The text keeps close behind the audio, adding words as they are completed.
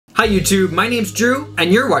Hi YouTube, my name's Drew,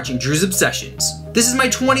 and you're watching Drew's Obsessions. This is my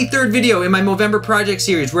 23rd video in my Movember project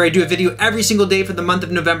series where I do a video every single day for the month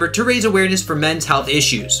of November to raise awareness for men's health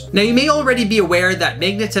issues. Now you may already be aware that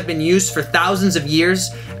magnets have been used for thousands of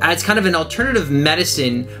years as kind of an alternative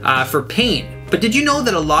medicine for pain. But did you know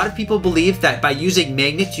that a lot of people believe that by using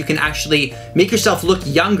magnets you can actually make yourself look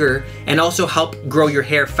younger and also help grow your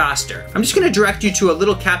hair faster? I'm just going to direct you to a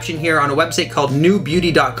little caption here on a website called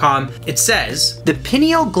newbeauty.com. It says, "The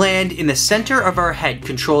pineal gland in the center of our head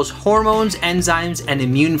controls hormones, enzymes, and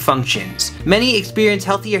immune functions. Many experience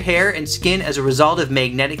healthier hair and skin as a result of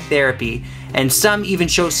magnetic therapy, and some even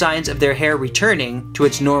show signs of their hair returning to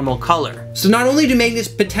its normal color." So not only do magnets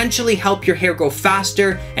potentially help your hair grow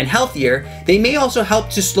faster and healthier, they may also help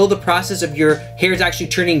to slow the process of your hairs actually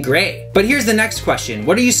turning gray. But here's the next question.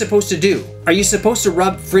 What are you supposed to do? Are you supposed to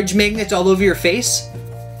rub fridge magnets all over your face?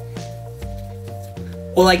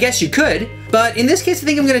 Well, I guess you could, but in this case I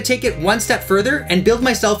think I'm gonna take it one step further and build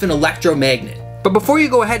myself an electromagnet. But before you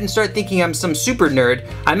go ahead and start thinking I'm some super nerd,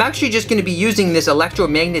 I'm actually just going to be using this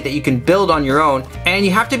electromagnet that you can build on your own, and you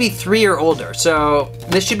have to be 3 or older, so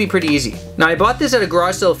this should be pretty easy. Now I bought this at a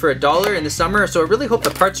garage sale for $1 in the summer, so I really hope the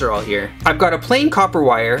parts are all here. I've got a plain copper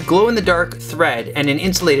wire, glow-in-the-dark thread, and an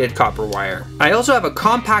insulated copper wire. I also have a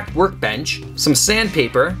compact workbench, some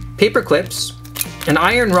sandpaper, paper clips, an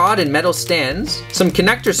iron rod and metal stands, some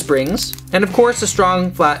connector springs, and of course a strong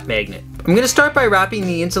flat magnet. I'm going to start by wrapping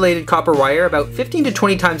the insulated copper wire about 15 to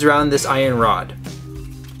 20 times around this iron rod.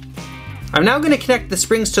 I'm now going to connect the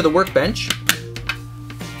springs to the workbench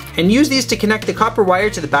and use these to connect the copper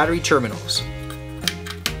wire to the battery terminals.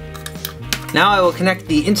 Now I will connect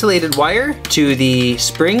the insulated wire to the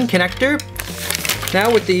spring connector.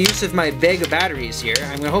 Now with the use of my bag of batteries here,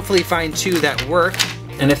 I'm going to hopefully find 2 that work.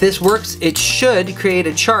 And if this works, it should create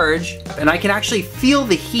a charge, and I can actually feel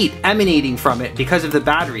the heat emanating from it because of the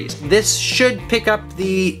batteries. This should pick up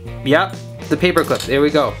the paper clip. There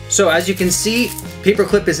we go. So as you can see, paper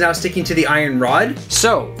clip is now sticking to the iron rod.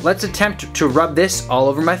 So let's attempt to rub this all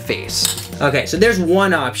over my face. Okay, so there's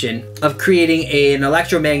one option of creating an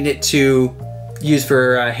electromagnet to use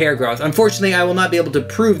for hair growth. Unfortunately, I will not be able to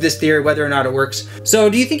prove this theory whether or not it works. So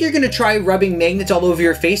do you think you're gonna try rubbing magnets all over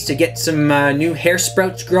your face to get some new hair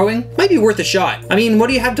sprouts growing? Might be worth a shot. I mean, what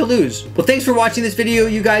do you have to lose? Well, thanks for watching this video,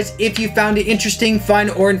 you guys. If you found it interesting, fun,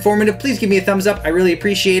 or informative, please give me a thumbs up. I really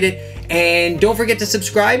appreciate it. And don't forget to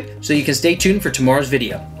subscribe so you can stay tuned for tomorrow's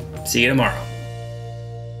video. See you tomorrow.